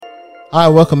Hi,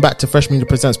 welcome back to Fresh Media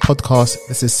Presents podcast.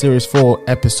 This is series 4,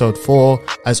 episode 4.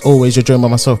 As always, you're joined by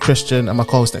myself, Christian, and my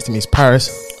co-host next to me is Paris.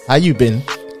 How you been?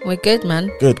 We're good,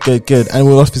 man. Good. And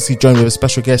we're obviously joined with a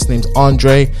special guest named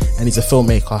Andre, and he's a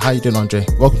filmmaker. How you doing, Andre?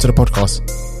 Welcome to the podcast.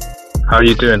 How are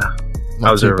you doing?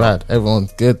 Not too bad. Everyone,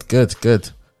 good.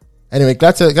 Anyway,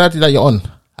 glad that you're on.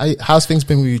 How's things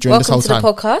been with you during this whole time?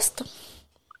 Welcome to the podcast.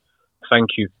 Thank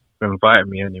you for inviting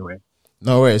me anyway.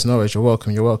 No worries. You're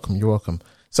welcome.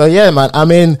 So yeah, man, I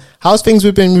mean, how's things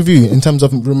been with you in terms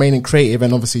of remaining creative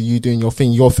and obviously you doing your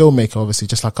thing? You're a filmmaker, obviously,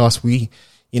 just like us.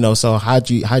 So how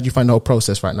do you find the whole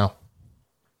process right now?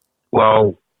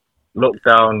 Well,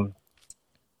 lockdown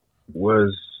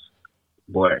was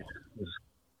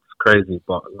crazy,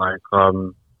 but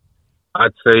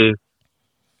I'd say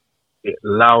it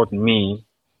allowed me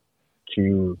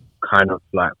to kind of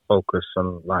like focus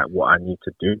on like what I need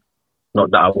to do.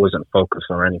 Not that I wasn't focused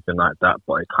or anything like that,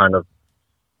 but it kind of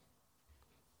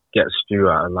gets you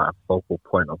at a focal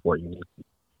point of what you need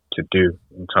to do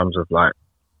in terms of like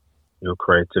your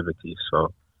creativity.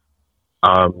 So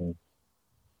I'd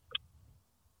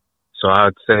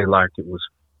say like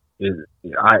it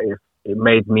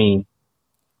made me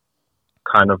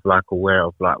kind of like aware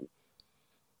of like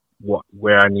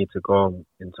where I need to go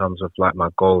in terms of like my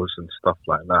goals and stuff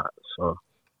like that. So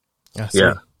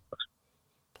yeah.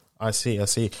 I see.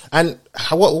 And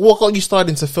what got you started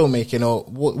into filmmaking, or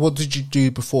what did you do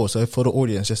before? So for the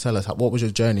audience, just tell us, what was your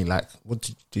journey like?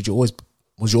 Was you always a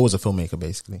filmmaker,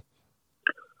 basically?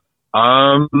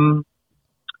 I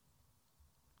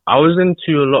was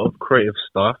into a lot of creative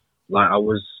stuff. Like I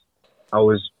was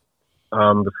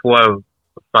before I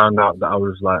found out that I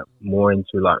was like more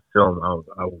into like film, I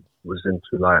was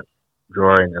into like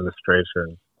drawing,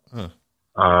 illustration,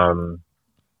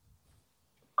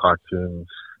 cartoons.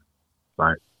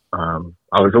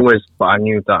 I was always, but I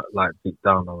knew that like deep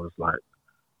down I was like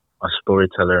a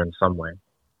storyteller in some way.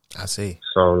 I see.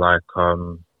 So like, I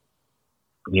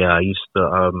used to,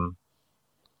 I'm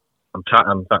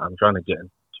trying to get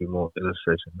into more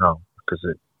illustration now because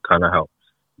it kind of helps,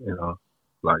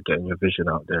 like getting your vision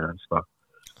out there and stuff.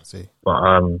 I see. But,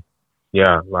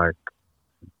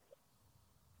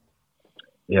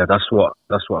 that's what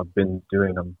I've been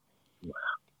doing.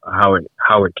 How it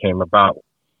came about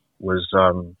was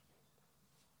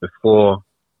before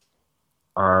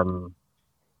I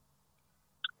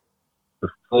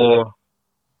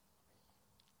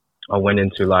went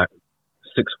into like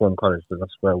sixth form college, so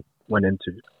that's where I went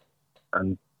into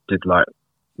and did like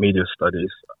media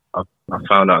studies. I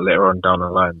found out later on down the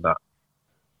line that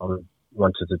I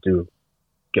wanted to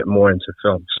get more into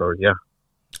film. So yeah.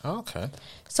 Oh, okay.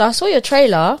 So I saw your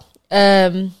trailer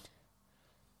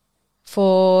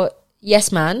for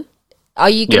Yes Man. Are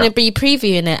you going to be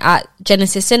previewing it at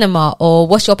Genesis Cinema, or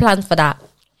what's your plans for that?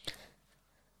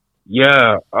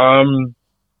 Yeah, that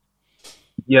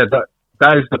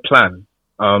is the plan.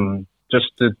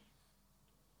 Just to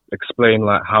explain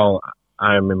like how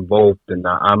I am involved in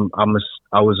that.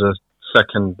 I was a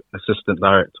second assistant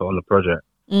director on the project.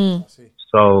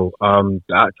 So the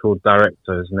actual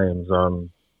director, his name's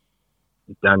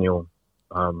Daniel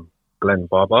Glenn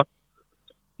Barber.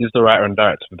 He's the writer and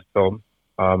director of the film.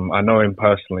 I know him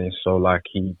personally, so like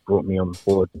he brought me on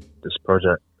board this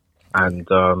project, and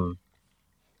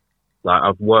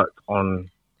I've worked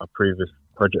on a previous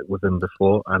project with him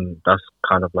before, and that's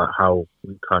kind of like how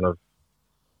we kind of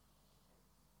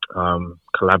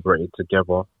collaborated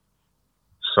together.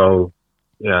 So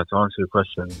yeah, to answer your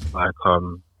question, like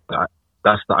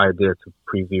that's the idea, to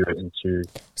preview it into.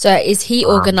 So is he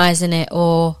organising it,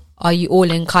 or are you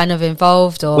all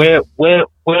involved, or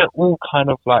we're all kind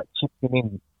of like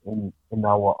chipping in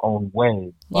our own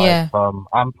way. Like,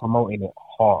 I'm promoting it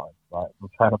hard. Like I'm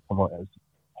trying to promote it as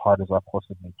hard as I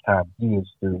possibly can. He is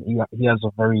doing. He has a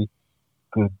very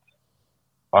good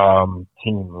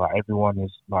team. Like everyone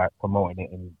is like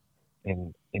promoting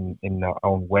it in their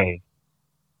own way.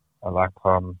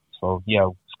 So yeah,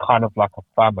 it's kind of like a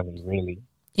family, really.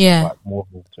 Yeah. Like more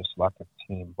than just like a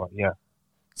team, but yeah.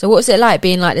 So what's it like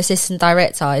being like the assistant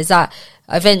director? Is that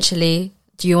eventually,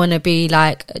 do you want to be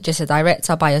like just a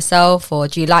director by yourself, or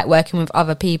do you like working with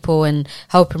other people and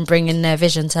helping bring in their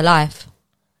vision to life?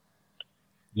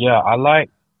 Yeah, I like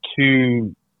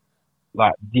to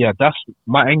that's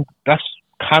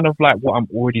kind of like what I'm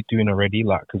already doing already,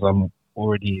 like, because I'm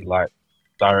already like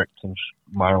directing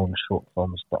my own short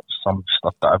film stuff, some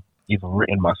stuff that I've either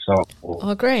written myself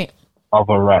or great,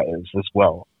 other writers as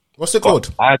well. What's it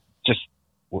called?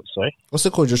 Sorry? What's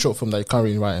it called, your short film that you're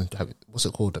currently writing? What's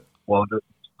it called? Well, the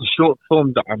short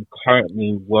film that I'm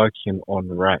currently working on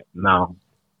right now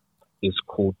is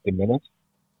called Diminished.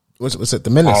 Was it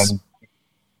Diminished?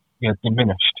 Yeah,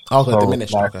 diminished. Okay, So,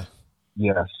 diminished. like, Okay.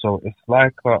 yeah, so it's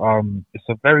like it's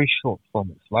a very short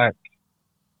film. It's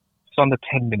under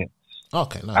 10 minutes,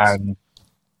 Okay, nice.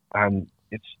 and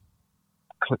it's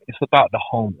about the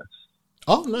homeless.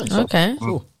 Oh, nice. Okay.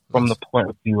 Cool. From Nice. the point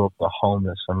of view of the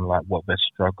homeless and like what they're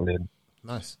struggling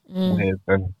Nice. with,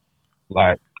 and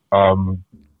like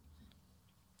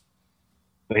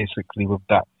basically with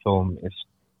that film, it's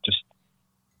just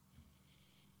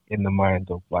in the mind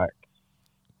of like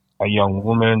a young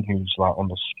woman who's like on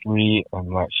the street, and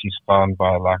like she's found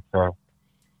by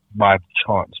by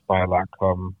chance by like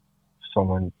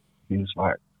someone who's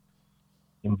like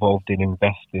involved in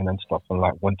investing and stuff, and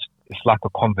like it's like a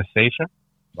conversation,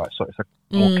 like, so it's a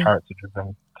more character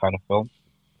driven kind of film.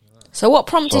 So what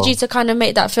prompted So- you to kind of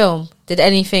make that film? Did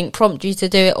anything prompt you to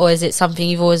do it, or is it something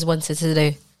you've always wanted to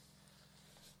do?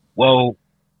 Well,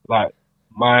 like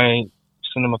my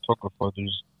cinematographer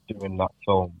who's doing that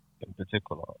film in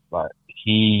particular, like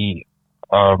he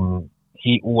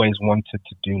always wanted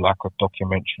to do like a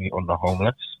documentary on the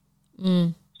homeless.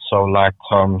 So like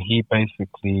he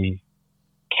basically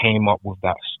came up with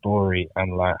that story,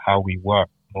 and like how we work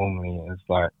normally is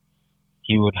like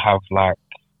he would have like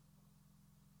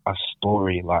a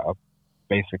story, like a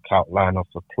basic outline of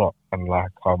the plot, and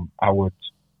like I would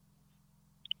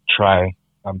try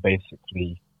and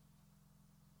basically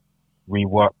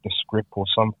rework the script or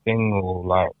something, or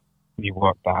like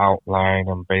rework the outline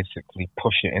and basically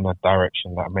push it in a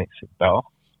direction that makes it better.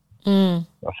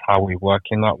 That's how we work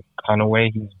in that kind of way.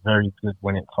 He's very good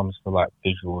when it comes to like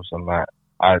visuals and that.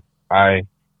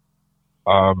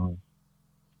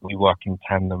 We work in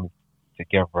tandem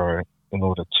together in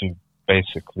order to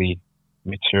basically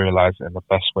materialize it in the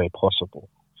best way possible.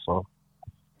 So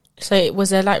was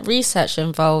there like research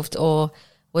involved, or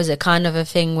was it kind of a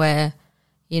thing where,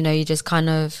 you know, you just kind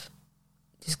of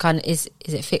is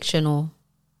it fictional?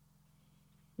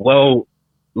 well,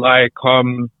 like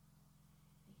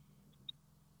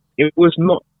it was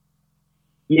not.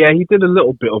 Yeah, he did a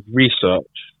little bit of research,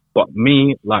 but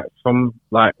me, like from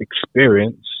like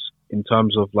experience, in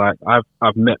terms of like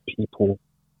I've met people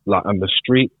like on the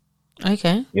street,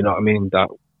 Okay. you know what I mean, that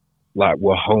like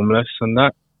were homeless and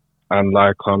that, and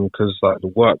like because like the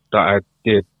work that I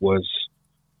did was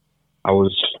I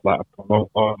was like a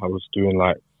promoter. I was doing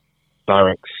like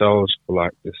direct sales for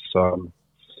like this club,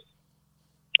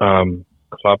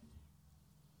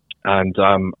 and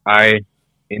I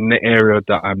in the area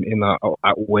that I'm in, I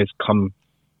always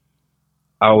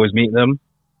meet them.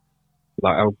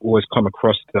 Like I always come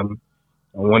across them,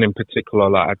 and one in particular,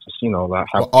 like I just like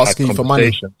have asking had for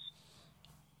money. conversations.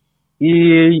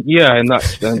 Yeah, in that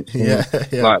sense. Yeah.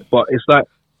 Like, but it's like,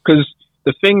 because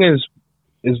the thing is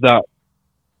that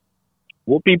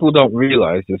what people don't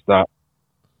realize is that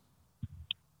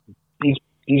these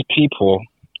people,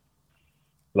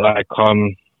 like,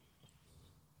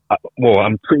 well,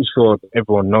 I'm pretty sure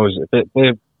everyone knows it.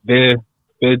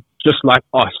 They're just like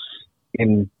us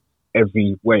in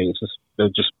every way. It's just they're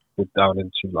just put down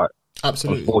into like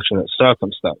Absolutely. unfortunate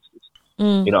circumstances.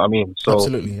 You know what I mean? So,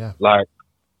 Absolutely, yeah. like,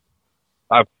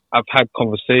 I've had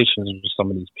conversations with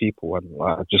some of these people, and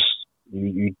like,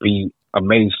 you'd be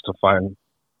amazed to find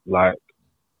like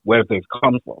where they've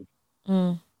come from.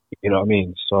 You know what I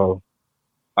mean? So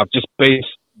I've just based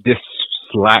this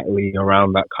slightly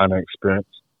around that kind of experience.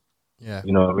 Yeah.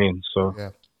 You know what I mean? So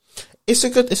Yeah. It's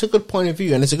a good point of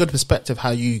view, and it's a good perspective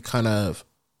how you kind of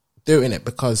doing it,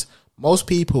 because most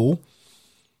people,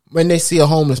 when they see a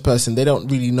homeless person, they don't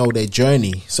really know their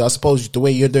journey. So I suppose the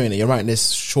way you're doing it, you're writing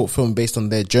this short film based on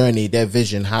their journey, their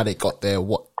vision, how they got there,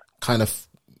 what kind of,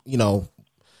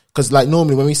 because like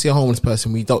normally when we see a homeless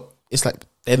person, it's like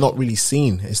they're not really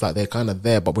seen. It's like they're kind of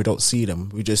there, but we don't see them.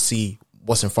 We just see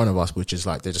what's in front of us, which is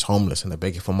like they're just homeless and they're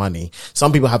begging for money.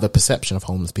 Some people have a perception of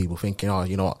homeless people thinking, oh,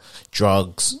 you know what,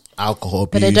 drugs, alcohol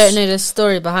abuse. But they don't know the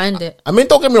story behind it. I mean,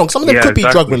 don't get me wrong, some of them Yeah, could be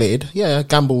exactly. drug related,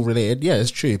 gamble related, it's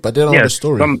true, but they don't know the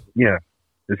story.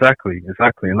 Exactly,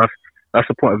 and that's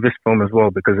the point of this film as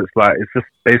well, because it's like it's just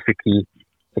basically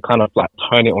to kind of like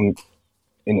turn it on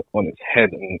its head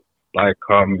and like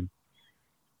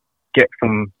get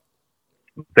from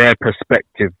their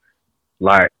perspective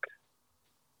like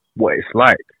what it's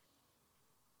like.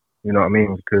 You know what I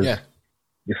mean? Because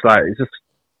it's just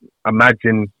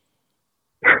imagine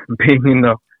being in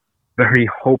a very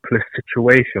hopeless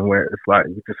situation where it's like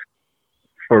you're just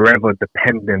forever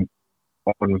dependent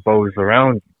on those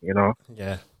around you,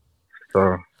 Yeah.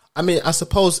 So I mean, I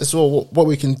suppose as well, what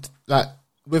we can, like,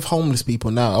 with homeless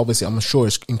people now, obviously, I'm sure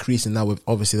it's increasing now with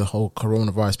obviously the whole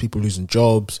coronavirus, people losing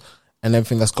jobs and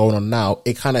everything that's going on now.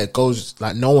 It kind of goes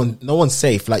like no one's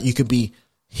safe. Like, you could be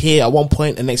here at one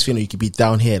point, and next thing you know, you could be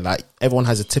down here. Like everyone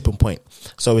has a tipping point.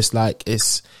 So it's like,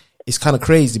 it's kind of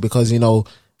crazy because, you know,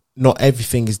 not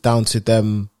everything is down to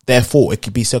them, their fault. It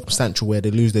could be circumstantial where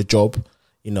they lose their job.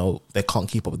 You know, they can't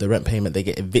keep up with the rent payment. They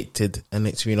get evicted, and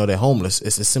next thing you know, they're homeless.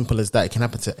 It's as simple as that. It can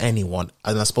happen to anyone.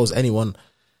 And I suppose anyone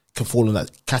can fall in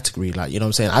that category. Like, you know what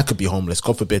I'm saying? I could be homeless.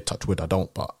 God forbid, touch wood, I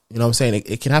don't. But, you know what I'm saying?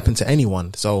 It can happen to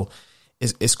anyone. So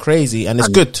it's crazy, and it's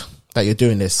good that you're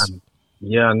doing this.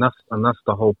 Yeah, and that's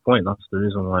the whole point. That's the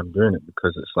reason why I'm doing it,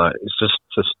 because it's like, it's just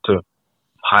to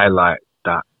highlight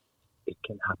that it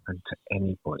can happen to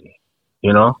anybody.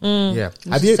 You know? Yeah.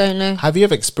 Don't Have you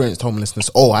ever experienced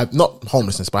homelessness? Oh, not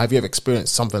homelessness, but have you ever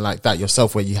experienced something like that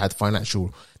yourself, where you had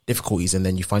financial difficulties and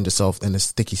then you find yourself in a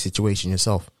sticky situation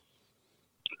yourself?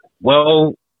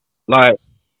 Well, like,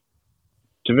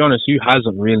 to be honest, who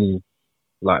hasn't really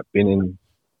like been in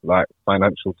like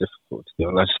financial difficulty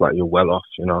unless like you're well off,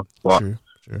 you know? But True.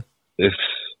 it's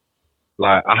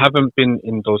like, I haven't been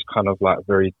in those kind of like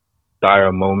very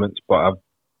dire moments, but I've,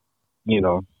 you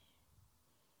know,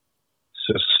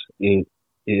 just it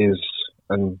is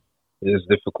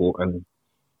difficult, and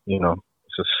you know,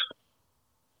 it's just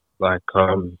like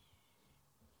it's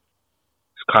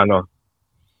kind of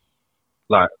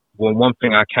like, well, one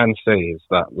thing I can say is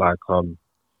that like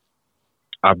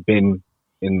I've been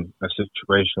in a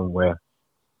situation where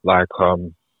like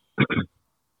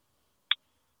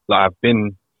like I've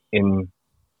been in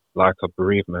like a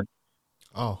bereavement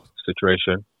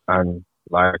situation, and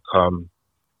like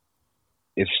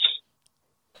it's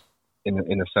in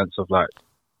a sense of like,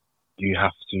 you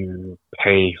have to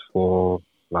pay for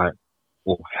like,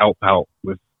 or help out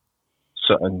with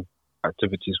certain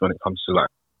activities when it comes to like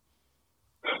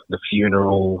the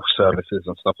funeral services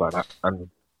and stuff like that, and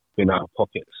being out of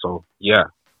pocket. So yeah,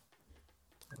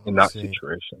 in that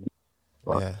situation.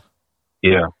 But,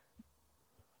 yeah.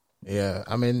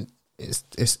 I mean, it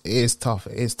is tough.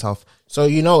 It is tough. So,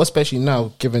 you know, especially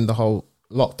now, given the whole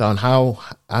lockdown, how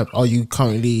are you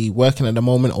currently working at the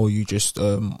moment, or you just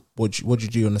what do you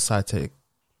do on the side to?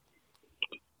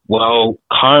 Well,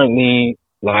 currently,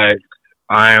 like,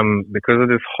 I am, because of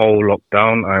this whole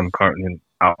lockdown, I am currently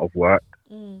out of work,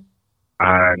 and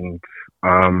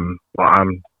but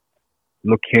I'm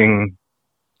looking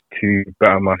to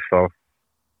better myself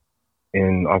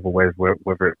in other ways,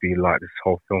 whether it be like this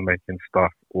whole filmmaking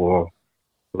stuff, or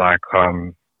like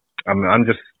I'm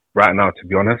just, right now, to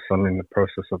be honest, I'm in the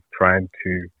process of trying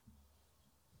to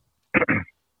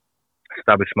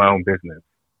establish my own business.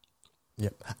 Yeah,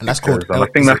 and that's called. I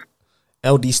think that's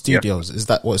LD Studios. Yeah. Is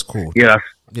that what it's called? Yeah,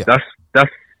 that's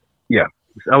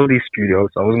it's LD Studios.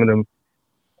 I wasn't gonna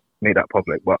make that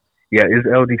public, but yeah, it's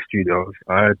LD Studios.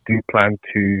 I do plan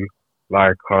to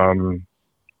like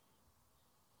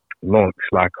launch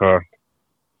like a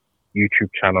YouTube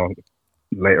channel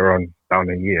later on down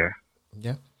the year.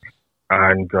 Yeah.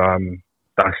 And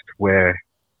that's where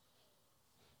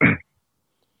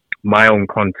my own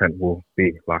content will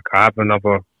be. Like, I have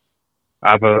another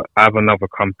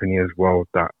company as well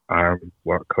that I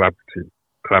work I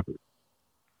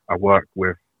work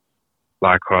with,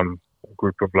 like a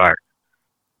group of like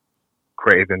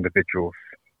creative individuals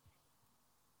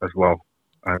as well,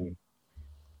 and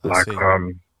like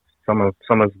some of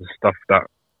the stuff that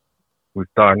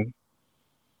we've done.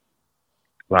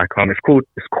 Like it's called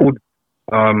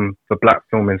the Black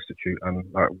Film Institute, and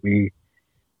like we've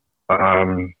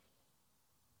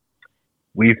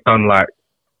done like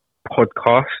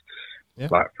podcasts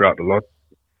like throughout the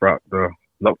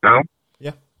lockdown.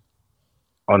 Yeah.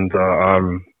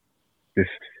 Under this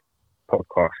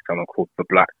podcast channel called the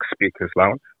Black Speakers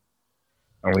Lounge,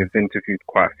 and we've interviewed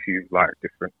quite a few like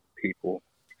different people.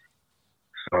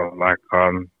 So like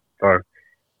so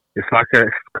it's like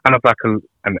it's kind of like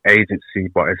an agency,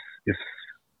 but it's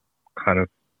kind of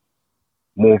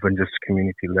more than just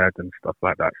community led and stuff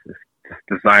like that. It's just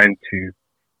designed to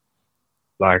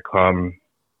like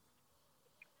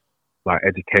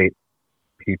educate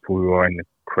people who are in the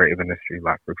creative industry,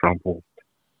 like for example,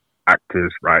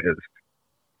 actors, writers,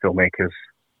 filmmakers.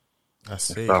 I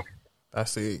see. Stuff. I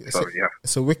see. So, yeah.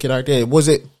 It's a wicked idea. Is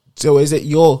it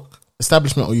your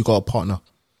establishment, or you got a partner?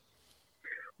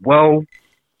 Well,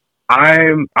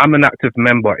 I'm an active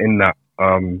member in that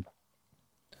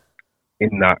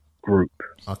group.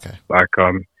 Okay. Like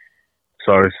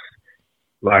so it's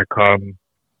like in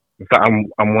fact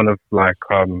I'm one of like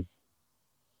I'm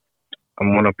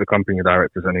one of the company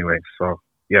directors anyway. So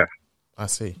yeah. I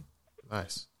see.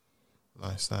 Nice.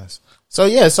 So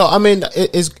yeah, I mean,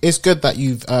 it's good that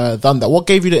you've done that. What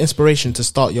gave you the inspiration to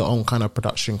start your own kind of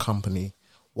production company?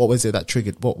 What was it that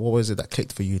triggered? What was it that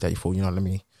clicked for you that you thought, you know, let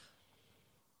me?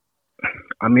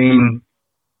 I mean,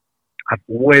 I've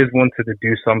always wanted to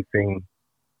do something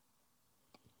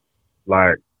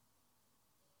like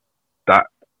that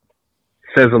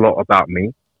says a lot about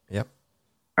me. Yep.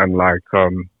 And like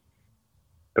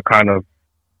the kind of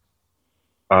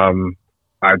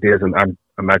ideas and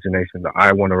imagination that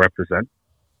I want to represent.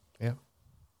 Yeah.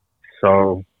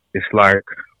 So it's like,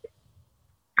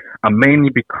 and mainly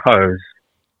because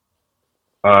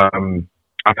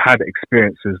I've had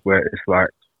experiences where it's like,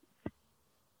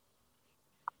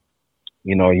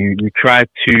 you know, you try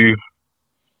to,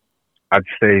 I'd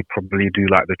say probably do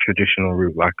like the traditional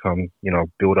route, like you know,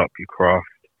 build up your craft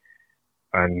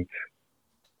and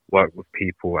work with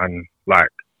people and like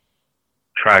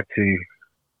try to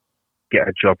get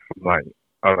a job from like,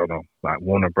 I don't know, like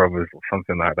Warner Brothers or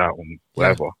something like that or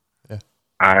whatever. Yeah.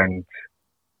 And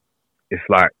it's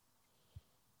like,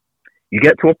 you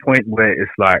get to a point where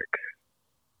it's like,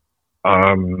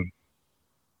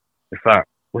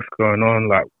 what's going on?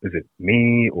 Like, is it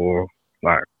me, or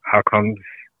like, how comes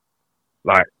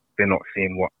like they're not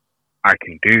seeing what I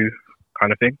can do,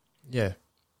 kind of thing? Yeah.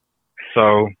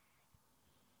 So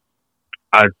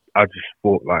I just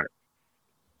thought like,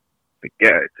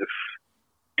 forget it, just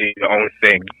do your own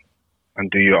thing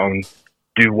and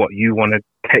do what you want to,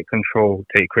 take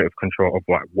creative control of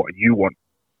like what you want,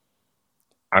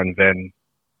 and then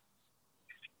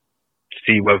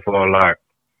see whether like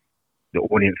the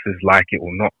audiences like it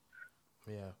or not.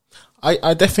 Yeah,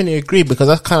 I definitely agree, because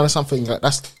that's kind of something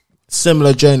that's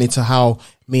similar journey to how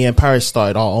me and Paris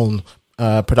started our own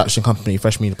production company,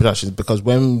 Fresh Media Productions. Because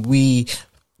when we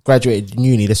graduated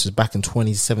uni, this was back in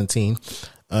 2017,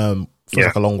 feels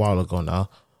like a long while ago now.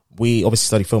 We obviously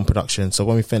studied film production, so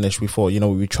when we finished, we thought, you know,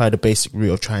 we tried the basic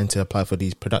route of trying to apply for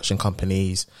these production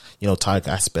companies, you know, Tiger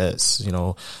Aspects, you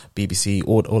know, BBC,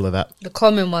 all of that. The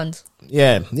common ones.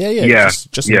 Yeah.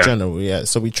 Just in Yeah. general, yeah.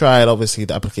 So we tried. Obviously,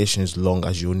 the application is long,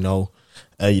 as you know.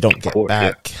 You don't get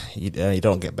back. Yeah. You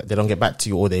don't get back. They don't get back to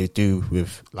you. All they do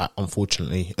with, like,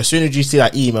 unfortunately, as soon as you see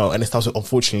that email and it starts with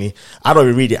unfortunately, I don't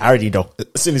even read it. I already know.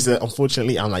 As soon as it's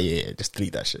unfortunately, I'm like, yeah, just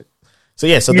delete that shit. So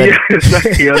yeah. So then, yeah,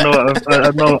 exactly. I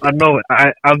know.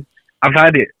 I've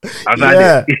had it. I've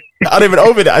had it. I don't even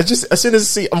open it. I just, as soon as I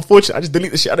see unfortunate, I just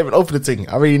delete the shit. I don't even open the thing.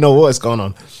 I already know what's going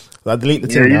on. So I delete the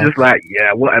thing. Yeah, you're now. just like,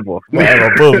 yeah, whatever.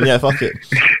 Boom, yeah, fuck it.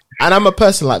 And I'm a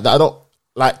person like that. I don't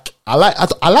like. I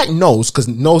like no's, because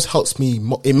no's helps me.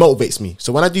 It motivates me.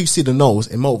 So when I do see the no's,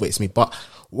 it motivates me. But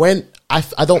when I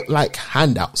don't like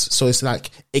handouts. So it's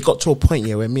like, it got to a point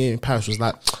here where me and Paris was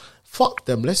like, fuck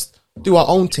them. Let's do our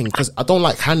own thing, because I don't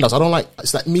like handouts. I don't like,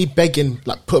 it's like me begging,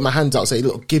 like putting my hands out, say,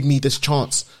 look, give me this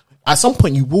chance. At some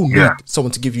point, you will need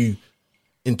someone to give you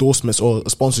endorsements or a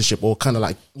sponsorship or kind of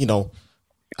like, you know,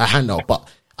 a handout. But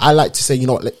I like to say, you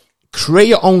know what, create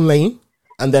your own lane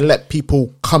and then let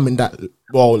people come in that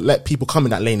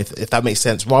lane, if that makes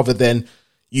sense, rather than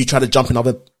you try to jump in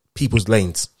other people's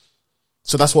lanes.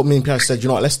 So that's what me and Pierre said, you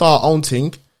know what, let's start our own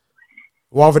thing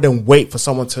rather than wait for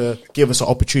someone to give us an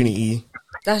opportunity.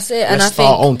 That's it. Let's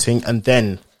start our own thing and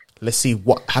then let's see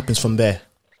what happens from there.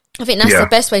 I think that's the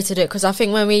best way to do it, because I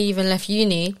think when we even left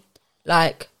uni,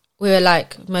 like, we were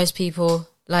like most people,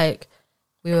 like,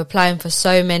 we were applying for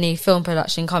so many film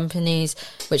production companies,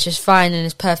 which is fine and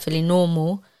is perfectly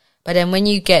normal. But then when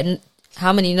you get,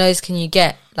 how many no's can you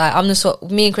get? Like,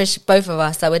 me and Chris, both of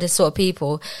us, like, we're the sort of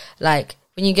people, like,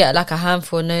 when you get like a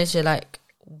handful of no's, you're like,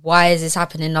 why is this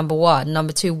happening? Number one.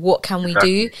 Number two, what can we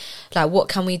do? Like, what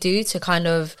can we do to kind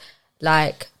of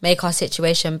like make our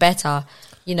situation better?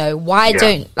 You know, why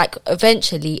don't, like,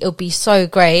 eventually it'll be so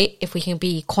great if we can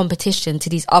be competition to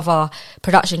these other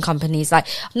production companies. Like,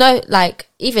 no, like,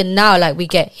 even now, like, we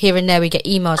get here and there, we get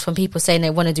emails from people saying they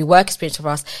want to do work experience for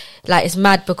us. Like, it's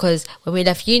mad, because when we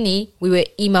left uni, we were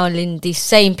emailing these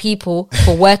same people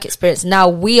for work experience. Now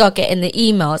we are getting the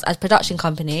emails as production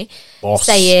company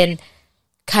saying,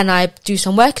 can I do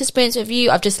some work experience with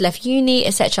you? I've just left uni,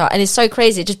 etc. And it's so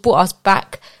crazy. It just brought us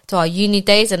back to our uni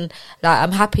days. And like,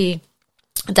 I'm happy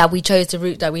that we chose the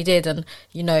route that we did. And,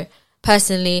 you know,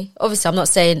 personally, obviously, I'm not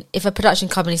saying if a production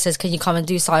company says, can you come and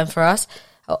do something for us?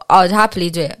 I would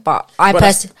happily do it. But I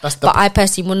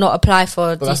personally will not apply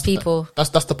for these people. That's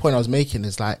the point I was making,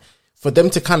 is like, for them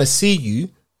to kind of see you,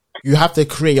 you have to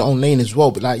create your own lane as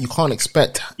well. But like, you can't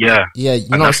expect. Yeah. Yeah. You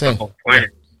know what I'm saying? The whole point.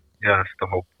 Yeah, that's the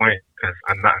whole point.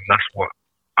 And that's what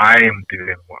I am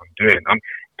doing,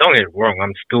 don't get it wrong,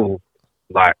 I'm still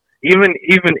like, even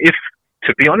if,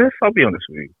 to be honest, I'll be honest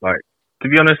with you, like, to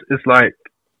be honest, it's like,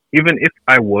 even if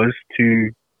I was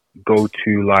to go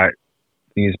to like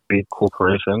these big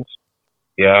corporations,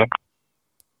 I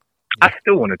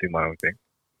still want to do my own thing.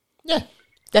 Yeah,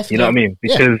 definitely. You know what I mean?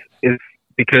 Because it's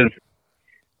because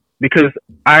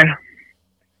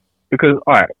because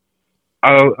all right,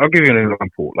 I'll give you an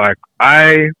example. Like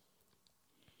I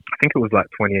think it was like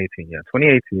 2018. Yeah,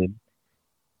 2018.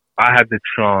 I had the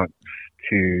chance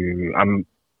to.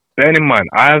 Bearing in mind,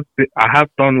 I have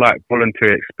done like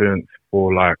voluntary experience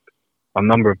for like a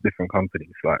number of different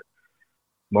companies, like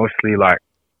mostly like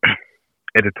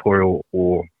editorial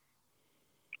or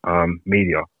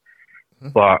media,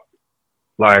 but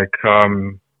like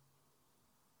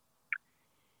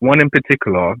one in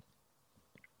particular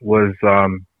was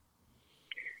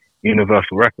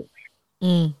Universal Records,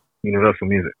 Universal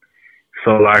Music.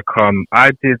 So like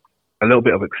I did a little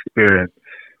bit of experience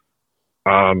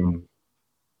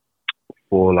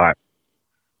for like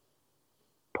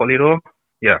Polydor,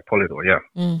 yeah,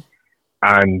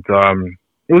 and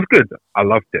it was good. I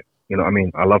loved it. You know what I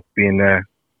mean? I loved being there,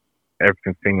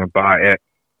 everything about it.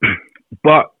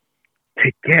 But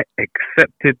to get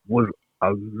accepted was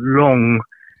a long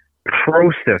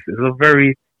process. It's a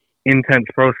very intense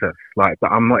process. Like,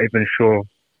 but I'm not even sure.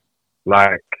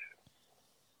 Like,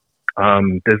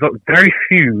 there's very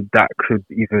few that could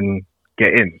even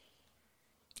get in.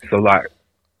 So like,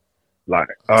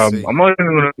 I'm not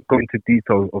even going to go into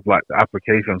details of like the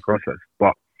application process,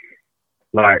 but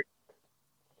like,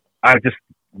 I just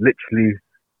literally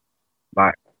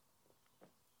like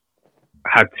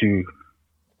had to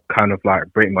kind of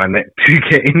like break my neck to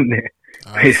get in there,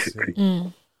 basically.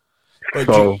 But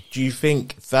So do you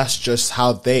think that's just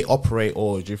how they operate,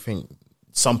 or do you think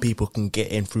some people can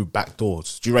get in through back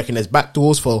doors? Do you reckon there's back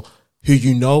doors for who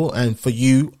you know, and for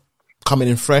you coming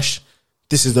in fresh,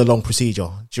 this is the long procedure?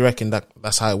 Do you reckon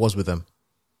that's how it was with them?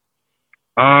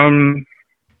 I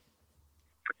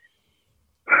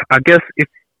guess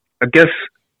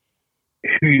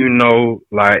who you know,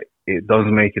 like, it does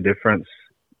make a difference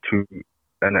to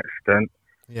an extent.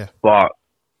 Yeah. But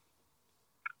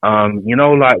you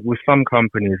know, like with some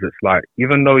companies, it's like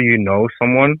even though you know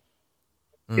someone,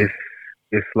 it's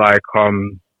like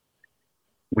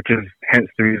which is hence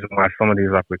the reason why some of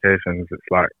these applications,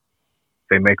 it's like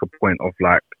they make a point of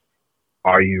like,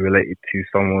 are you related to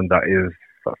someone that is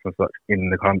such and such in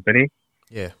the company?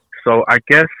 Yeah. So I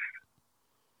guess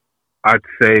I'd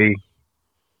say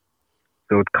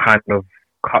they would kind of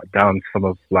cut down some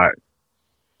of like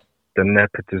the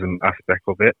nepotism aspect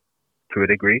of it to a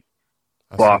degree.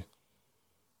 But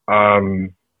I'd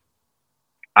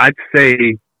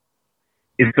say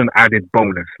it's an added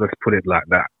bonus. Let's put it like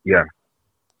that. Yeah.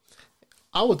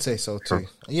 I would say so too.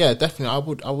 Yeah,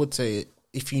 definitely. I would say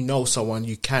if you know someone,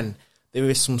 there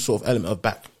is some sort of element of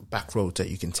back road that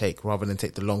you can take rather than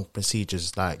take the long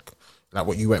procedures like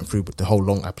what you went through with the whole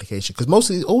long application.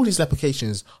 Because all these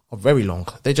applications are very long.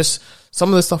 They just, some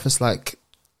of the stuff is like,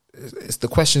 it's the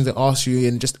questions they ask you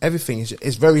and just everything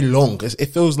is very long.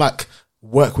 It feels like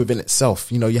work within itself.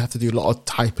 You know, you have to do a lot of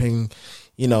typing,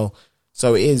 you know,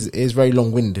 so it is very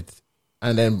long winded.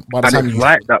 And then by the time it's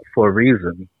like that for a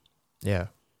reason. Yeah.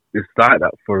 It's like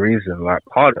that for a reason. Like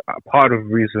part of the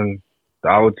reason that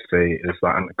I would say is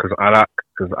like, because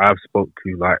I've spoke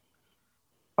to like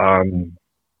a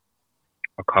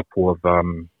couple of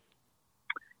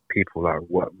people that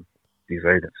work with these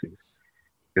agencies,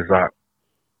 is that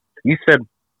you said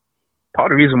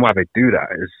part of the reason why they do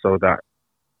that is so that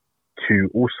to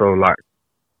also like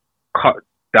cut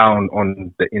down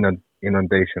on the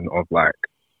inundation of like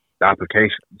the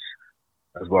applications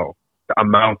as well, the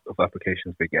amount of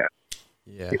applications they get.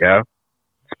 Yeah, it's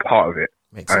part of it.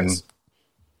 Makes sense.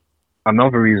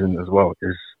 Another reason as well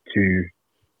is to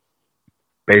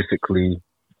basically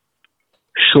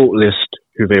shortlist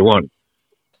who they want.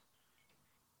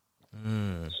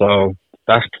 So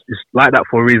it's like that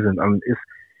for a reason, and it's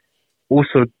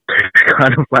also to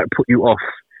kind of like put you off.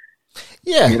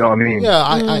 Yeah, you know what I mean. Yeah,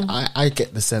 I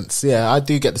get the sense. Yeah, I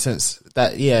do get the sense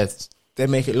that they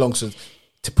make it long so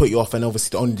to put you off, and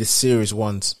obviously only the serious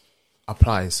ones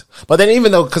applies. But then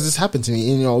even though, because it's happened to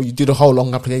me, you know, you do the whole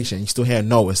long application, you still hear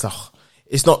no. It's like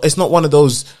it's not one of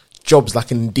those jobs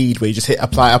like Indeed where you just hit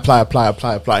apply,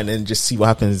 and then just see what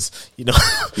happens. You know,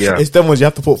 yeah. It's them ones you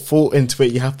have to put thought into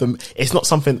it. You have to. It's not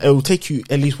something. It will take you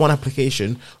at least one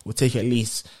application. Will take you at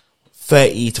least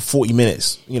 30 to 40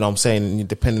 minutes. You know what I'm saying?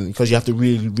 Depending, because you have to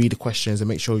really read the questions and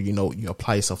make sure you know you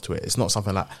apply yourself to it. It's not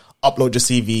something like upload your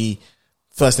CV,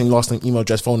 first name, last name, email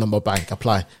address, phone number, bank,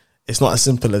 apply. It's not as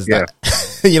simple as that.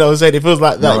 You know what I'm saying? It feels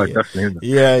like that. No, it definitely isn't.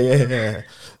 Yeah.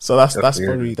 So that's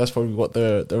probably what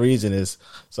the reason is.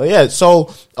 So yeah.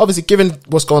 So obviously, given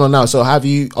what's going on now, so are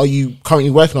you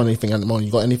currently working on anything at the moment?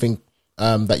 You got anything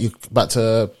that you're about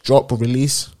to drop or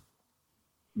release?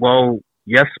 Well,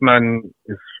 Yes Man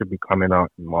should be coming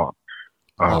out in March.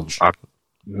 I'm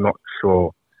not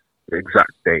sure the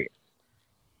exact date,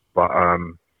 but I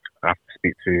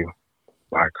speak to,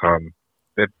 like,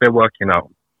 they're working out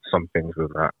some things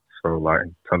with that. So, like,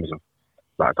 in terms of,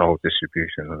 like, the whole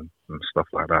distribution and stuff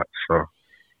like that. So,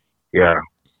 yeah.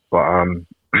 But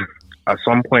at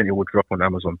some point it will drop on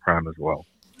Amazon Prime as well.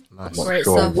 Nice. I'm not Great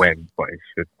sure stuff. when, but it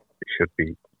should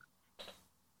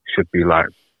be like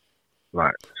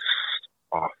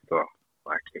after,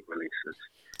 like, it releases.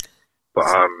 But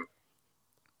I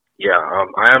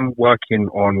am working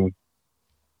on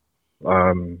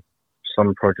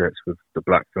some projects with the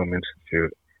Black Film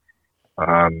Institute,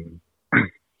 and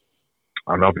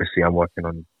obviously I'm working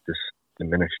on this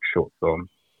Diminished short film,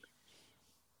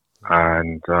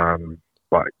 and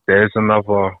but there's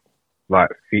another,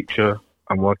 like, feature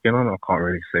I'm working on. I can't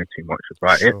really say too much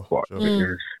about it, but it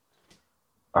is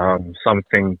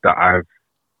something that I've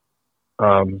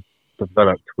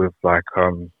developed with, like,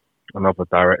 another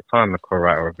director. I'm the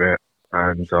co-writer of it,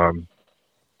 and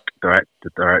the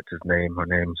director's name, her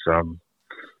name's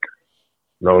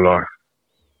Lola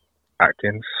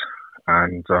Atkins,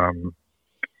 and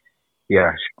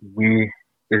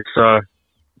it's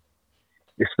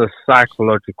a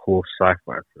psychological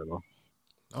sci-fi thriller.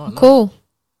 Oh, nice. Cool.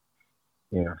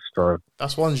 Yeah, so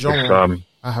That's one genre it's,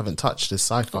 I haven't touched. Is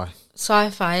sci-fi.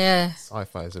 Sci-fi, yeah.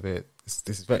 Sci-fi is a bit. It's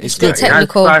It's good. good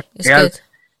technical. It's good.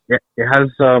 it has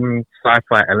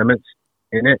sci-fi elements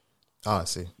in it, Oh, I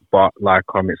see. but, like,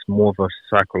 it's more of a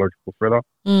psychological thriller.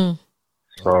 Mm.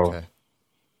 So Okay.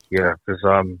 yeah, because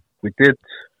we did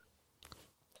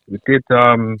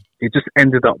it just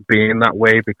ended up being that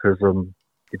way because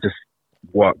it just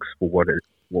works for what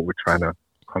we're trying to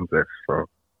accomplish. So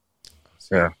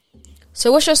yeah.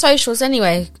 So what's your socials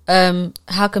anyway?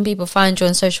 How can people find you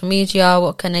on social media?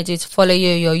 What can they do to follow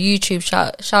you? Your YouTube,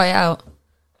 shout it out.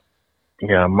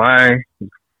 Yeah,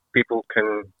 people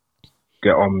can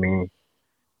get on me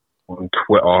on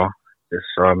Twitter.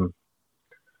 It's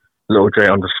Lil J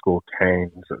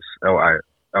 _Cains. It's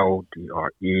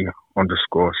LILDRE_CAINS.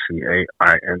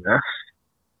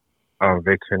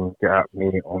 They can get at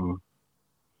me on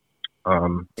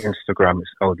Instagram.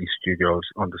 It's LD Studios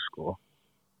 _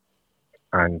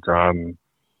 and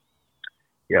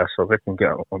so they can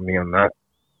get on me on that.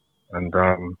 And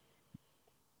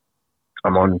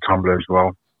I'm on Tumblr as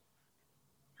well.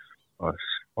 It's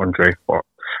Andre Fox.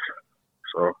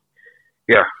 So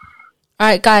yeah. All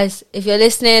right, guys, if you're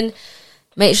listening,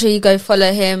 make sure you go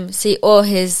follow him, see all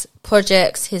his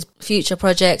projects, his future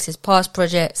projects, his past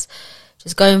projects.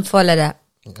 Just go and follow that.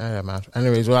 Yeah, man.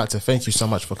 Anyways, we'd like to thank you so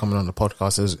much for coming on the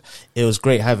podcast. It was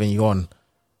great having you on.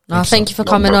 Thank you for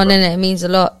coming on, innit? It means a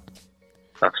lot.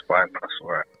 That's fine. That's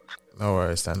all right. No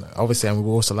worries, then. Obviously, and we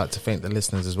would also like to thank the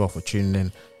listeners as well for tuning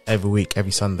in every week,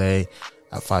 every Sunday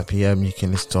at 5 p.m. You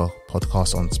can listen to our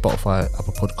podcast on Spotify,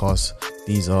 Apple Podcasts,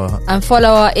 Deezer. And follow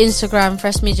our Instagram,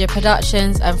 Fresh Media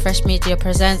Productions, and Fresh Media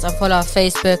Presents, and follow our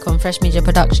Facebook on Fresh Media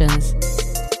Productions.